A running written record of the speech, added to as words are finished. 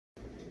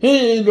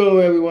Hello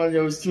everyone,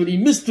 yours truly,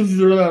 Mr.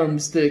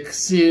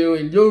 Drumsticks here,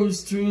 and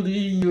yours truly,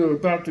 you're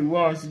about to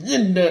watch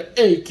Linda,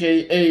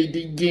 aka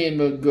the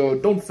Gamer Girl.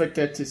 Don't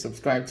forget to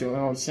subscribe to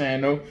our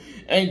channel,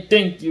 and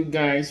thank you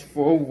guys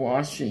for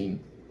watching.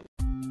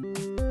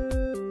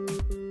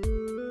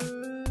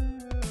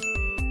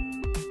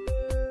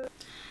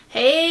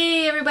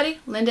 Hey everybody,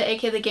 Linda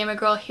aka the Gamer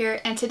Girl here,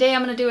 and today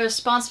I'm going to do a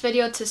response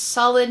video to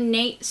Solid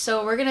Nate.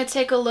 So we're going to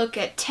take a look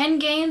at 10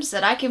 games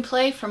that I can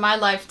play for my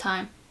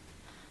lifetime.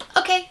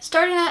 Okay,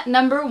 starting at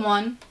number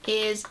 1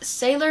 is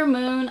Sailor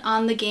Moon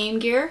on the Game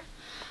Gear.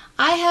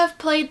 I have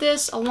played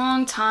this a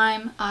long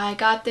time. I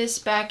got this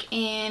back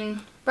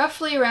in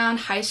roughly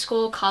around high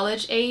school,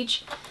 college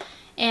age.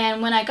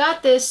 And when I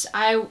got this,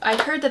 I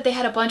heard that they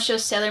had a bunch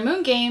of Sailor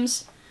Moon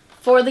games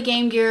for the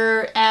Game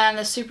Gear and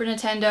the Super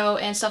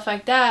Nintendo and stuff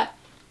like that.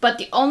 But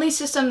the only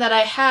system that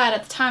I had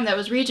at the time that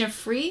was region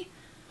free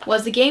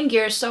was the Game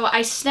Gear. So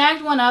I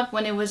snagged one up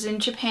when it was in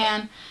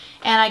Japan,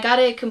 and I got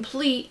it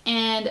complete,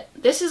 and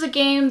this is a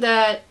game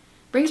that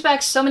brings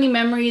back so many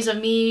memories of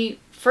me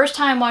first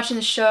time watching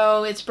the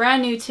show. It's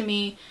brand new to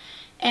me,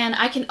 and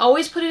I can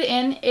always put it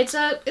in. It's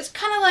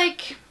kind of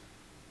like,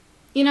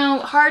 you know,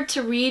 hard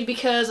to read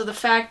because of the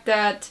fact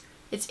that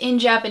it's in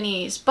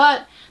Japanese,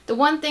 but the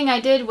one thing I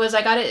did was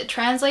I got it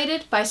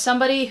translated by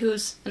somebody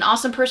who's an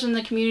awesome person in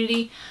the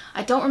community.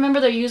 I don't remember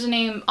their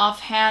username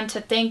offhand to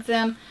thank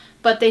them,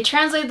 but they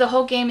translated the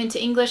whole game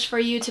into English for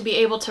you to be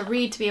able to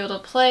read, to be able to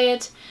play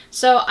it.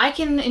 So I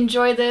can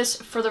enjoy this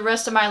for the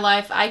rest of my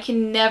life. I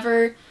can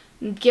never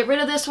get rid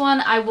of this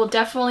one. I will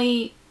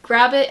definitely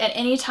grab it at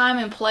any time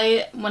and play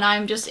it when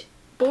I'm just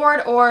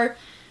bored, or,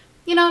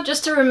 you know,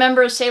 just to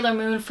remember Sailor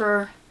Moon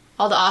for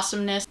all the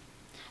awesomeness.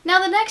 Now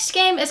the next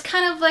game is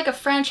kind of like a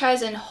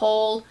franchise in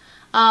whole.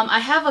 I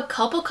have a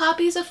couple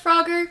copies of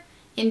Frogger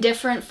in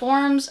different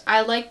forms.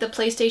 I like the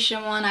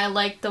PlayStation one, I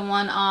like the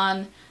one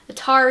on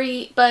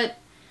Atari, but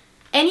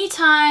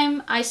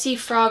anytime I see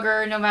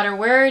Frogger, no matter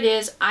where it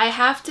is, I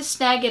have to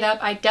snag it up.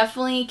 I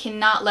definitely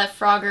cannot let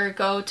Frogger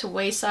go to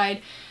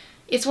wayside.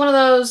 It's one of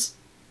those,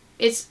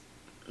 it's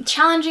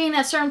challenging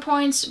at certain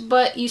points,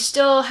 but you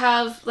still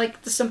have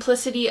like the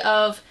simplicity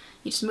of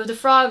you just move the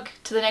frog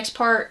to the next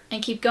part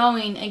and keep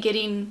going and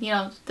getting, you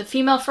know, the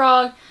female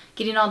frog,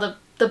 getting all the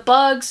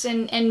bugs,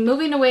 and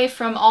moving away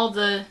from all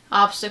the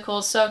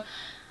obstacles. So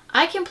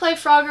I can play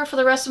Frogger for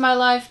the rest of my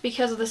life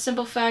because of the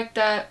simple fact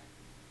that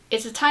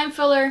it's a time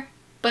filler,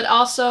 but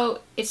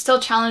also it still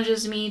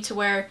challenges me to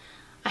where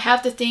I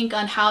have to think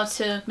on how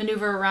to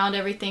maneuver around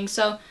everything.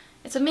 So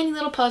it's a mini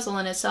little puzzle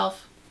in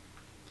itself.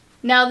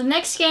 Now the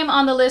next game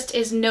on the list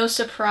is no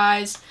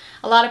surprise.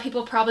 A lot of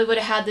people probably would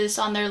have had this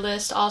on their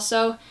list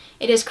also.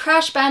 It is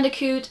Crash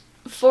Bandicoot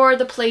for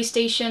the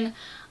PlayStation.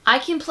 I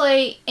can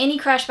play any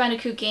Crash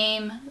Bandicoot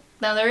game.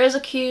 Now there is a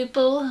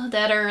couple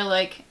that are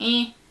like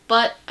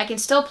but I can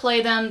still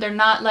play them. They're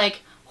not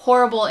like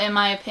horrible in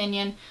my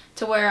opinion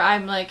to where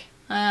I'm like,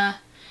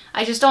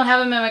 I just don't have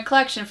them in my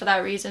collection for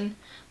that reason.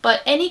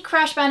 But any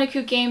Crash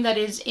Bandicoot game that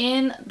is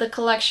in the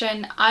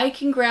collection, I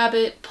can grab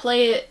it,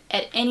 play it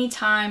at any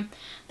time.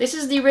 This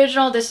is the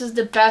original, this is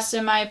the best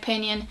in my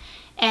opinion,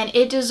 and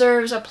it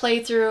deserves a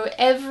playthrough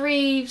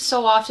every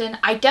so often.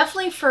 I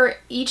definitely, for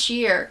each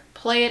year,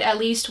 play it at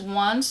least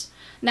once.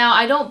 Now,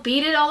 I don't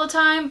beat it all the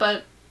time,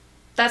 but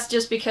that's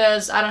just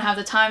because I don't have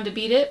the time to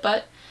beat it,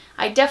 but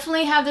I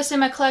definitely have this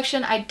in my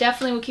collection. I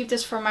definitely will keep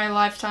this for my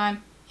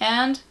lifetime,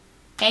 and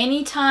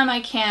anytime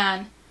I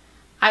can,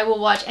 I will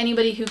watch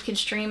anybody who can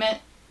stream it.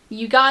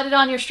 You got it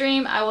on your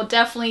stream, I will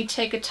definitely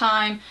take a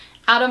time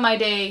out of my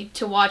day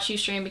to watch you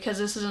stream because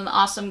this is an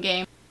awesome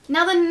game.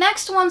 Now the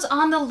next ones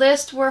on the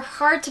list were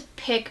hard to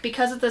pick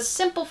because of the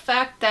simple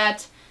fact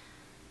that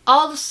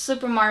all the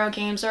Super Mario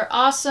games are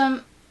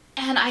awesome,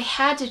 and I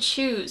had to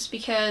choose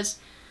because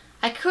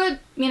I could,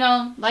 you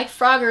know, like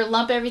Frogger,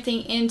 lump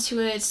everything into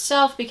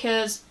itself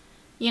because,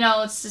 you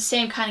know, it's the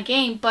same kind of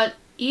game, but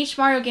each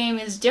Mario game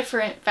is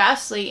different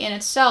vastly in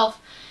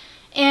itself,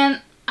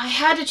 and I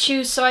had to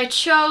choose, so I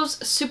chose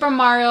Super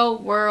Mario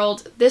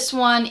World. This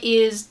one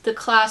is the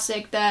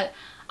classic that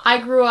I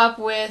grew up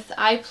with,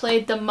 I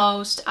played the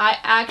most. I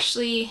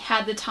actually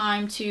had the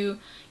time to,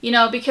 you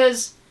know,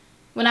 because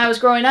when I was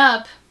growing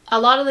up, a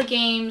lot of the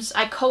games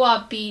I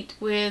co-op beat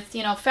with,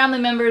 you know, family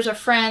members or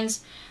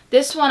friends.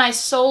 This one I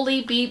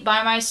solely beat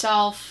by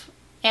myself,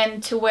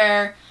 and to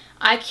where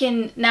I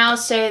can now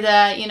say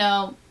that, you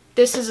know,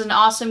 this is an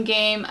awesome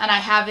game and I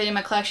have it in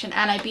my collection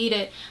and I beat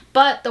it.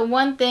 But the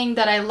one thing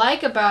that I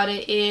like about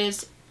it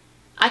is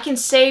I can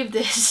save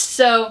this.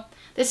 So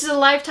this is a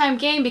lifetime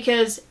game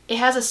because it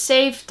has a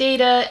save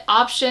data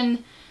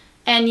option.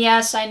 And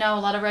yes, I know a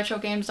lot of retro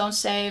games don't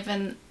save,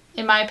 and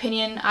in my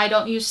opinion, I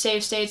don't use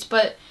save states.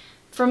 But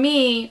for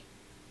me,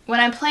 when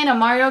I'm playing a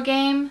Mario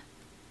game,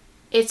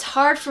 it's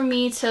hard for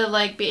me to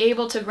like be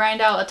able to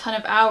grind out a ton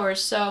of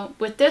hours. So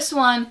with this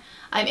one,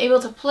 I'm able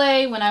to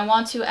play when I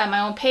want to at my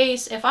own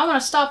pace. If I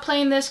want to stop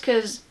playing this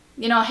because,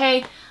 you know,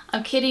 hey,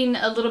 I'm getting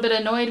a little bit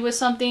annoyed with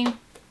something,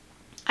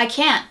 I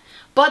can.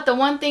 But the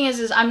one thing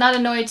is I'm not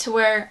annoyed to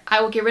where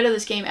I will get rid of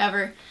this game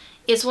ever.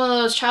 It's one of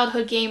those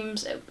childhood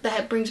games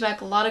that brings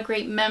back a lot of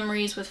great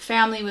memories with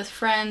family, with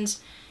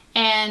friends,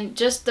 and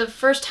just the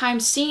first time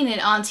seeing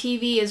it on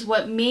TV is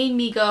what made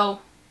me go,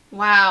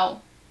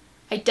 wow,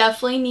 I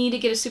definitely need to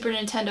get a Super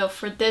Nintendo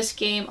for this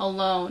game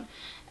alone.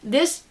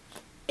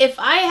 If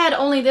I had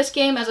only this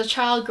game as a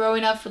child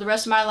growing up for the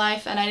rest of my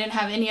life and I didn't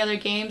have any other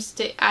games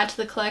to add to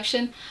the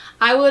collection,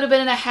 I would have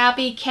been a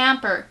happy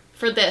camper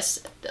for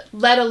this,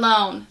 let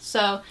alone.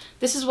 So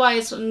this is why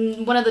it's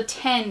one of the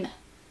 10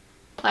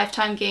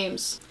 Lifetime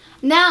games.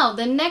 Now,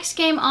 the next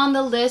game on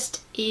the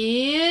list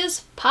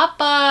is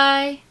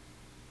Popeye.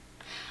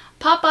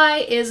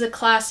 Popeye is a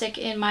classic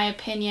in my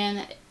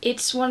opinion.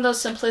 It's one of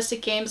those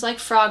simplistic games like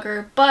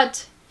Frogger,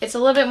 but it's a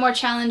little bit more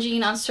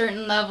challenging on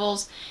certain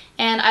levels,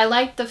 and I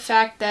like the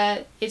fact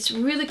that it's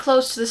really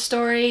close to the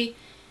story,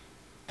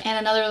 and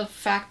another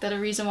fact that a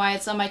reason why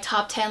it's on my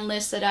top 10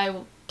 list that I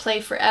will play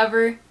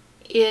forever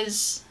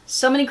is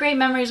so many great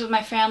memories with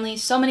my family,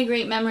 so many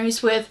great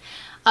memories with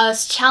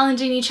us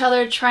challenging each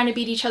other, trying to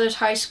beat each other's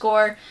high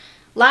score,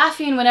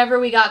 laughing whenever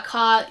we got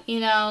caught, you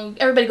know,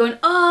 everybody going,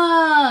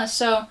 ah!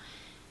 So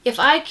if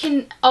I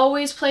can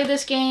always play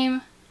this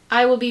game,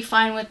 I will be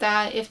fine with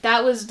that. If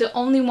that was the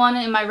only one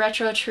in my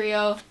retro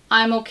trio,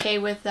 I'm okay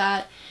with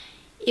that.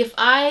 If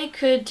I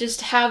could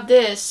just have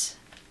this,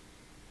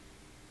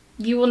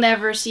 you will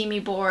never see me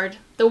bored.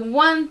 The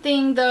one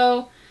thing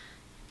though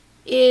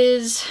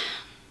is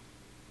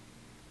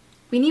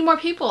we need more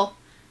people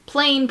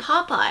playing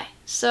Popeye.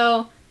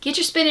 So get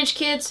your spinach,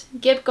 kids,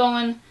 get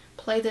going,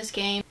 play this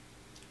game.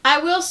 I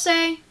will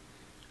say,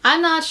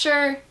 I'm not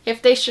sure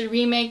if they should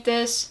remake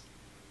this,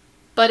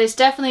 but it's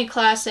definitely a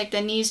classic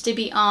that needs to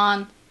be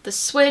on the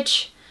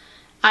Switch.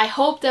 I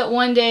hope that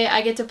one day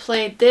I get to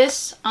play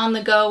this on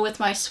the go with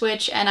my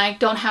Switch and I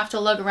don't have to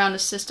lug around a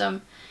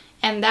system,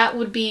 and that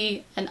would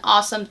be an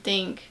awesome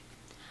thing.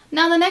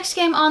 Now the next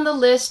game on the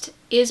list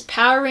is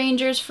Power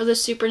Rangers for the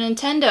Super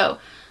Nintendo.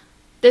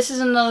 This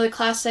is another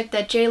classic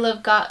that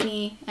J-Love got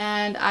me,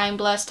 and I'm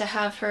blessed to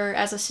have her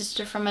as a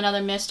sister from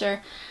another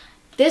mister.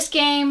 This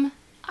game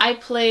I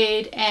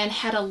played and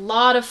had a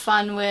lot of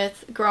fun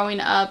with growing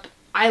up.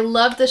 I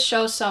loved the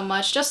show so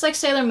much, just like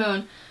Sailor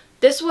Moon.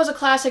 This was a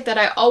classic that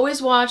I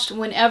always watched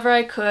whenever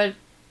I could.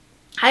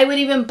 I would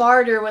even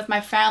barter with my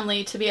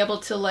family to be able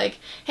to, like,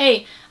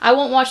 hey, I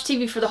won't watch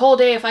TV for the whole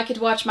day if I could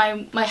watch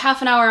my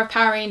half an hour of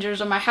Power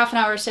Rangers or my half an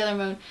hour of Sailor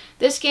Moon.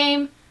 This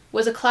game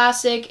was a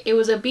classic. It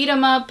was a beat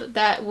 'em up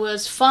that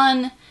was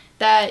fun,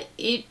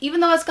 even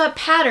though it's got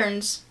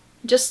patterns,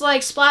 just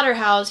like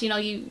Splatterhouse, you know,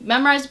 you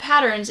memorize the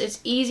patterns,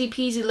 it's easy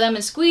peasy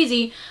lemon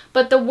squeezy,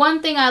 but the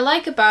one thing I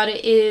like about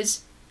it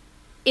is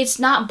it's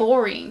not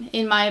boring,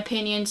 in my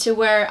opinion, to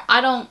where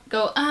I don't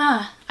go,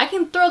 I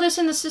can throw this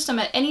in the system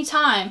at any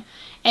time,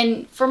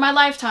 and for my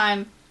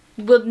lifetime,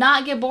 would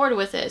not get bored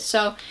with it.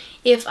 So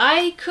if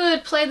I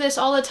could play this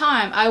all the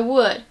time, I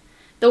would.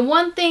 The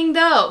one thing,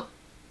 though,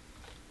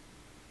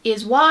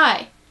 is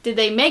why did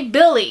they make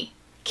Billy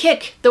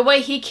kick the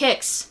way he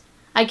kicks?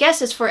 I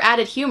guess it's for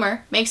added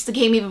humor, makes the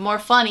game even more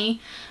funny,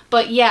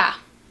 but yeah,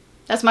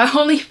 that's my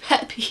only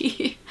pet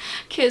peeve,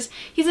 because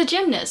he's a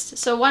gymnast,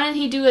 so why didn't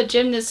he do a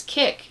gymnast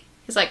kick?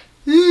 He's like,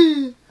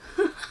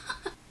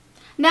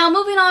 Now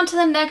moving on to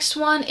the next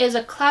one is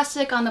a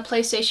classic on the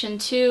PlayStation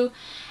 2,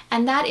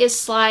 and that is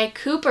Sly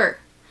Cooper.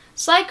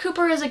 Sly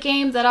Cooper is a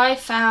game that I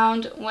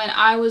found when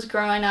I was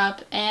growing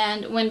up,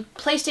 and when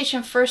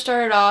PlayStation first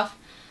started off,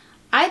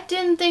 I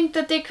didn't think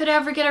that they could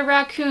ever get a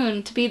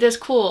raccoon to be this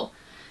cool.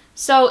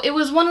 So it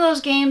was one of those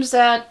games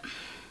that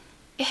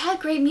it had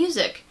great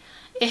music.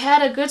 It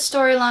had a good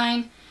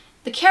storyline.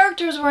 The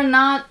characters were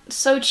not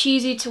so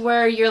cheesy to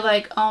where you're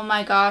like, oh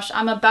my gosh,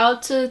 I'm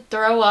about to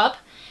throw up.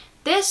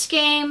 This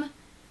game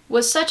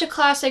was such a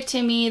classic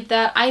to me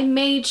that I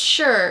made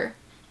sure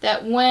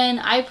that when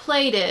I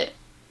played it,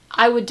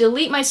 I would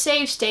delete my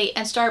save state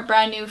and start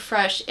brand new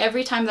fresh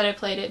every time that I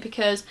played it,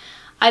 because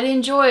I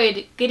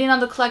enjoyed getting all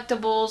the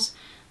collectibles.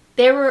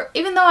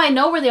 Even though I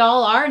know where they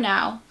all are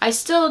now, I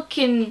still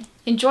can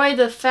enjoy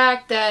the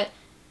fact that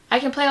I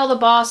can play all the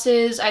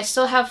bosses. I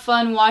still have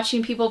fun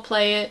watching people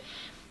play it.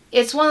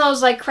 It's one of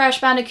those like Crash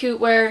Bandicoot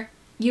where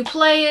you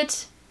play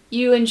it,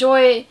 you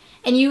enjoy it,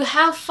 and you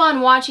have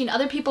fun watching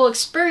other people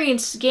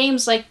experience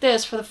games like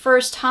this for the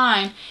first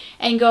time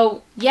and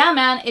go, yeah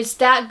man, it's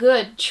that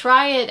good,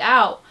 try it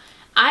out.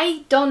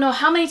 I don't know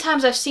how many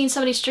times I've seen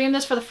somebody stream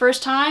this for the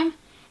first time,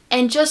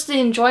 and just the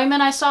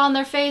enjoyment I saw on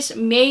their face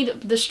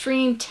made the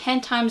stream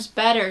 10 times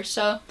better.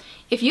 So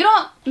if you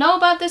don't know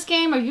about this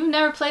game or you've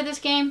never played this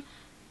game,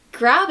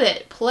 grab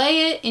it,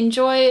 play it,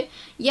 enjoy it.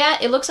 Yeah,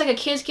 it looks like a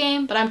kid's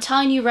game, but I'm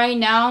telling you right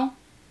now,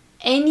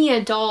 any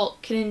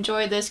adult can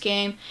enjoy this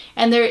game.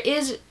 And there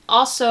is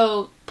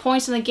also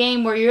points in the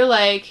game where you're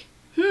like,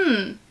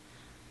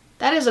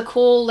 that is a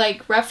cool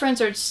like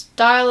reference or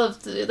style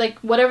of like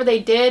whatever they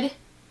did,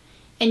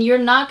 and you're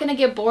not gonna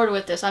get bored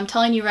with this, I'm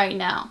telling you right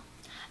now.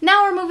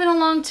 Now we're moving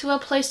along to a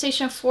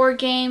PlayStation 4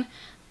 game.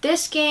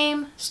 This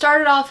game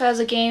started off as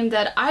a game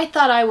that I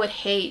thought I would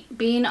hate,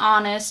 being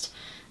honest.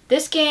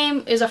 This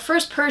game is a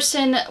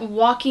first-person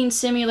walking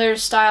simulator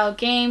style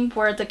game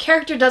where the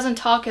character doesn't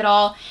talk at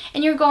all,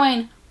 and you're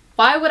going,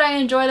 why would I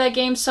enjoy that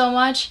game so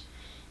much?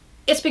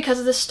 It's because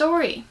of the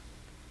story.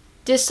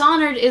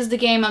 Dishonored is the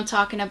game I'm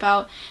talking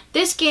about.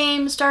 This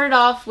game started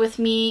off with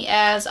me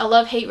as a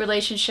love-hate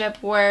relationship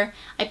where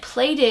I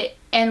played it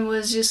and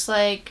was just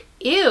like,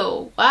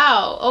 ew,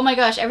 wow, oh my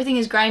gosh, everything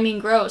is grimy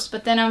and gross.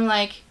 But then I'm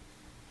like,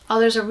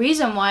 oh, there's a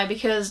reason why,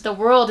 because the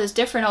world is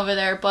different over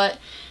there. But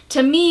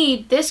to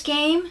me, this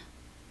game,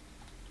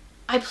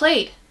 I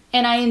played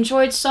and I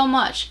enjoyed so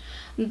much.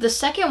 The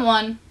second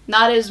one,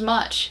 not as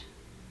much.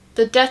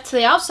 The Death to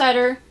the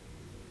Outsider,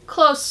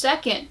 close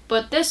second.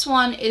 But this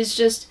one is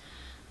just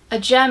a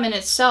gem in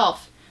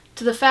itself,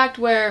 to the fact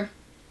where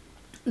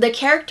the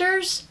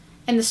characters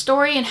and the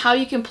story and how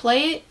you can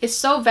play it is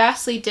so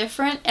vastly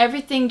different.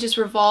 Everything just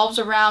revolves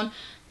around,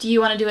 do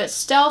you want to do it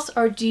stealth,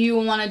 or do you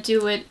want to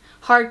do it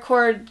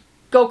hardcore,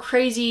 go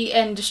crazy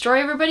and destroy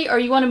everybody, or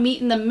you want to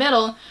meet in the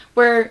middle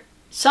where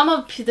some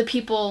of the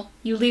people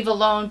you leave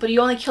alone but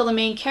you only kill the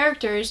main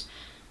characters.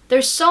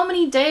 There's so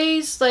many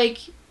days, like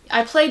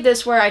I played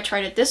this where I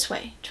tried it this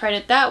way, tried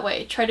it that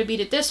way, tried to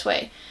beat it this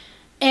way,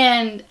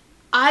 and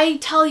I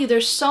tell you,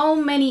 there's so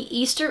many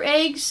Easter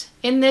eggs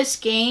in this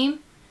game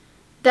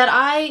that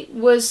I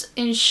was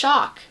in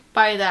shock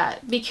by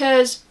that,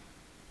 because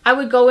I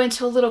would go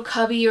into a little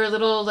cubby or a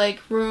little like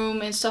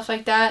room and stuff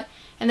like that,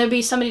 and there'd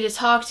be somebody to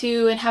talk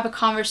to and have a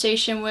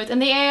conversation with, and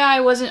the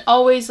AI wasn't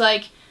always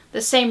like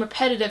the same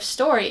repetitive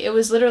story. It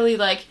was literally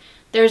like,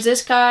 there's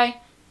this guy,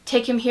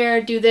 take him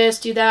here, do this,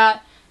 do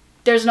that.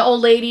 There's an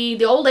old lady.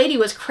 The old lady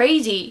was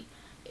crazy.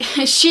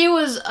 She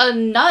was a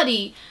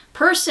nutty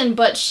person,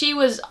 but she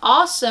was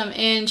awesome,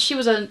 and she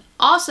was an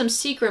awesome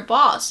secret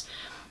boss.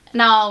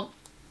 Now,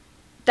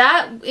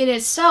 that in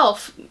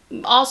itself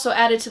also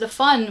added to the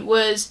fun,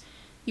 was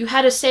you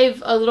had to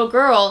save a little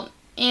girl,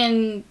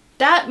 and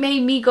that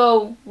made me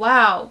go,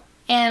 wow.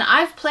 And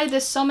I've played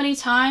this so many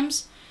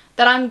times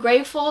that I'm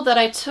grateful that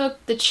I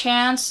took the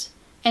chance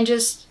and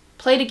just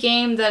played a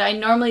game that I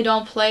normally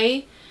don't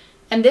play.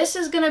 And this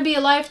is going to be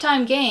a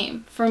lifetime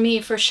game for me,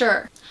 for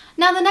sure.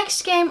 Now, the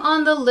next game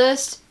on the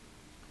list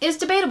is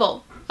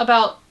debatable.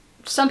 About,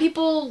 some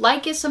people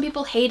like it, some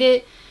people hate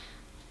it.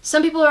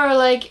 Some people are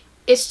like,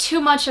 it's too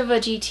much of a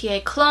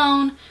GTA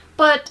clone,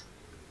 but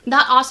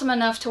not awesome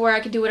enough to where I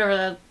can do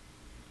whatever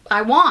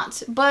I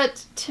want.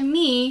 But to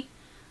me,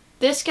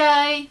 this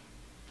guy,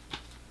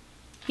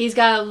 he's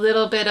got a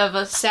little bit of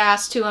a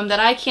sass to him that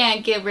I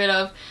can't get rid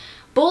of.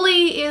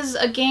 Bully is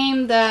a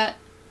game that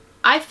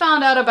I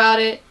found out about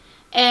it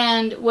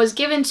and was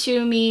given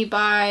to me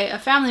by a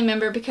family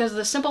member because of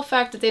the simple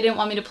fact that they didn't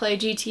want me to play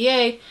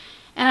GTA.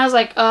 And I was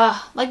like,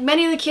 like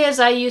many of the kids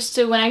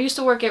when I used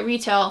to work at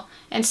retail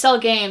and sell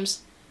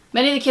games,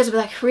 many of the kids would be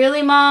like,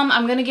 really, Mom,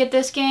 I'm gonna get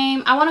this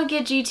game? I want to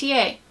get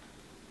GTA.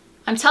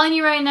 I'm telling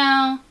you right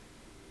now,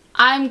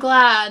 I'm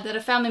glad that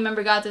a family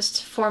member got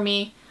this for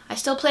me. I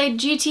still played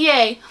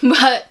GTA,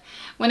 but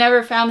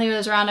whenever family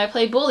was around, I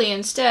played Bully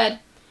instead.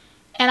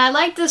 And I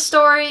liked the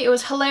story. It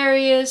was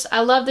hilarious.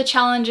 I loved the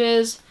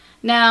challenges.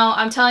 Now,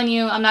 I'm telling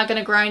you, I'm not going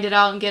to grind it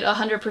out and get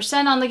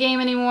 100% on the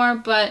game anymore,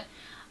 but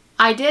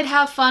I did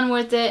have fun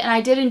with it, and I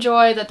did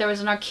enjoy that there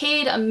was an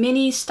arcade, a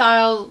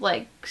mini-style,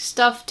 like,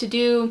 stuff to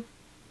do.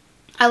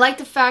 I liked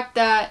the fact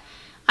that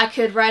I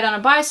could ride on a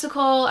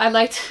bicycle. I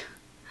liked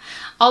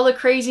all the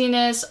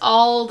craziness,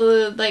 all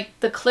the, like,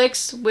 the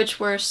clicks,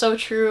 which were so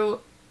true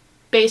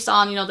based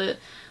on, you know,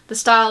 the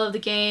style of the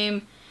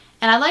game.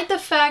 And I liked the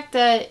fact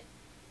that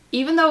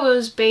even though it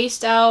was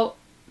based out,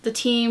 the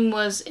team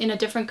was in a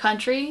different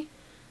country,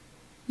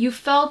 you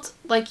felt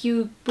like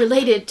you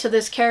related to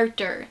this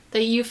character.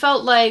 That you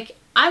felt like,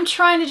 I'm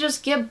trying to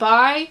just get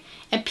by,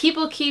 and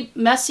people keep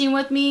messing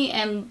with me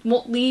and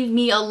won't leave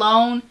me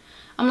alone.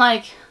 I'm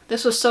like,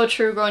 this was so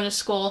true going to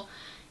school.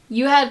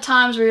 You had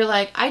times where you're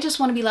like, I just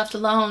want to be left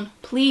alone.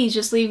 Please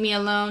just leave me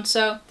alone.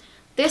 So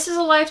this is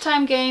a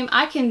lifetime game.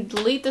 I can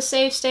delete the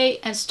save state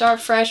and start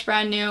fresh,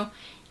 brand new,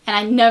 and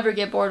I never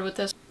get bored with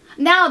this.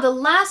 Now, the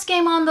last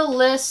game on the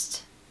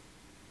list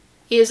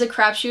is a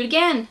crapshoot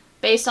again.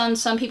 Based on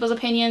some people's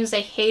opinions,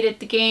 they hated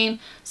the game.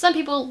 Some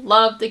people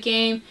loved the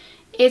game.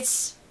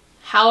 It's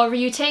however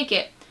you take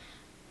it.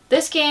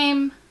 This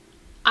game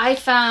I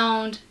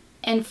found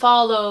and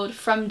followed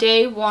from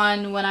day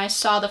one when I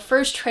saw the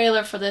first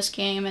trailer for this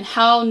game and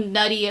how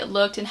nutty it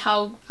looked and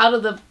how out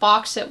of the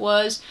box it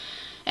was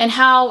and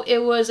how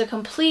it was a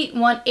complete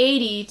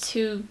 180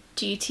 to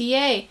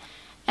GTA.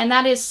 And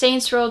that is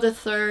Saints Row the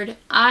Third.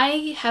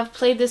 I have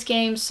played this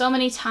game so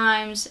many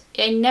times.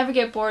 I never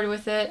get bored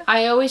with it.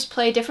 I always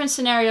play different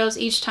scenarios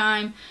each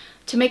time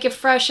to make it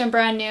fresh and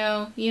brand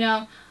new. You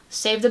know,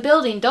 save the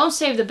building, don't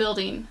save the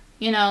building.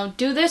 You know,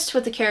 do this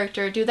with the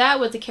character, do that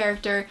with the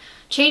character.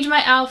 Change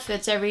my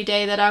outfits every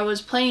day that I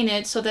was playing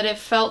it so that it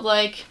felt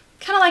like,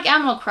 kind of like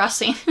Animal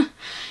Crossing.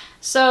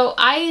 So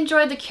I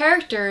enjoyed the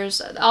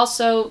characters.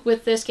 Also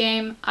with this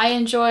game, I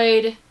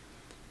enjoyed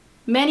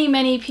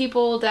many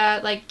people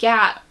that, like,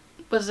 Gat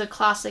was a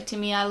classic to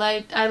me.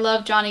 I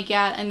love Johnny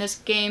Gat in this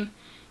game.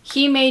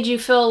 he made you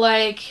feel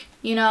like,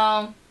 you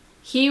know,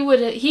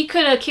 he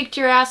could have kicked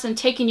your ass and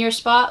taken your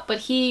spot, but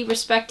he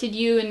respected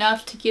you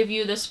enough to give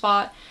you the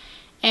spot.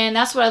 And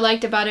that's what I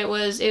liked about it,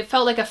 was it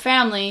felt like a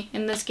family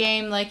in this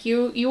game. Like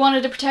you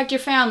wanted to protect your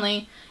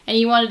family and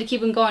you wanted to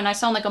keep them going. I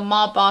sound like a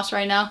mob boss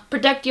right now.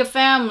 Protect your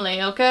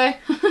family, okay?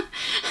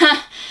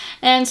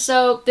 And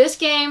so this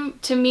game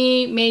to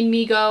me made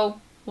me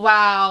go,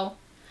 wow.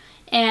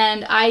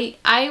 And I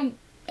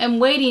am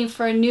waiting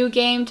for a new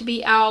game to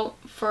be out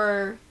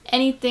for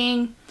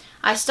anything.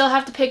 I still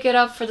have to pick it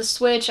up for the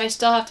Switch. I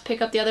still have to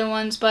pick up the other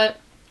ones, but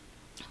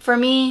for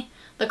me,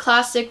 the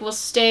classic will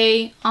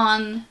stay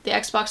on the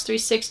Xbox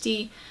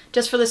 360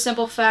 just for the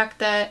simple fact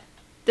that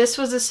this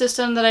was the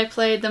system that I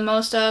played the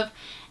most of,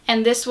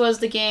 and this was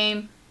the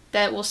game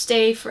that will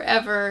stay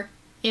forever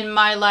in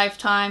my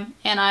lifetime,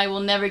 and I will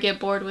never get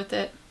bored with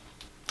it.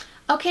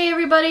 Okay,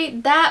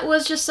 everybody, that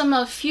was just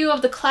a few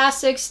of the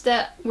classics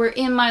that were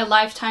in my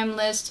lifetime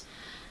list.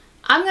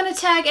 I'm going to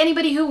tag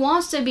anybody who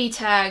wants to be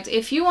tagged.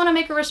 If you want to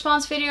make a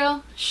response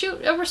video,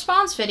 shoot a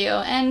response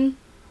video and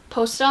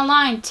post it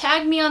online.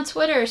 Tag me on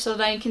Twitter so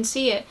that I can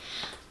see it.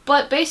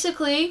 But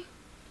basically,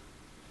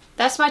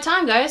 that's my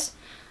time, guys.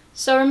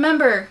 So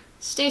remember,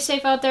 stay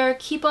safe out there.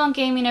 Keep on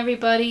gaming,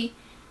 everybody.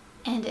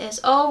 And as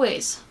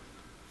always,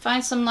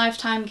 find some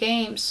lifetime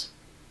games.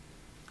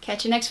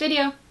 Catch you next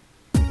video.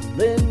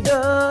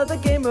 Linda, the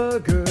gamer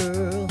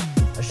girl.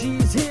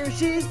 She's here,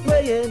 she's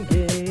playing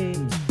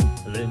games.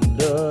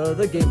 Linda,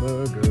 the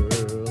gamer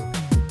girl.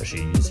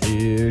 She's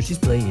here, she's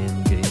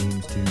playing games.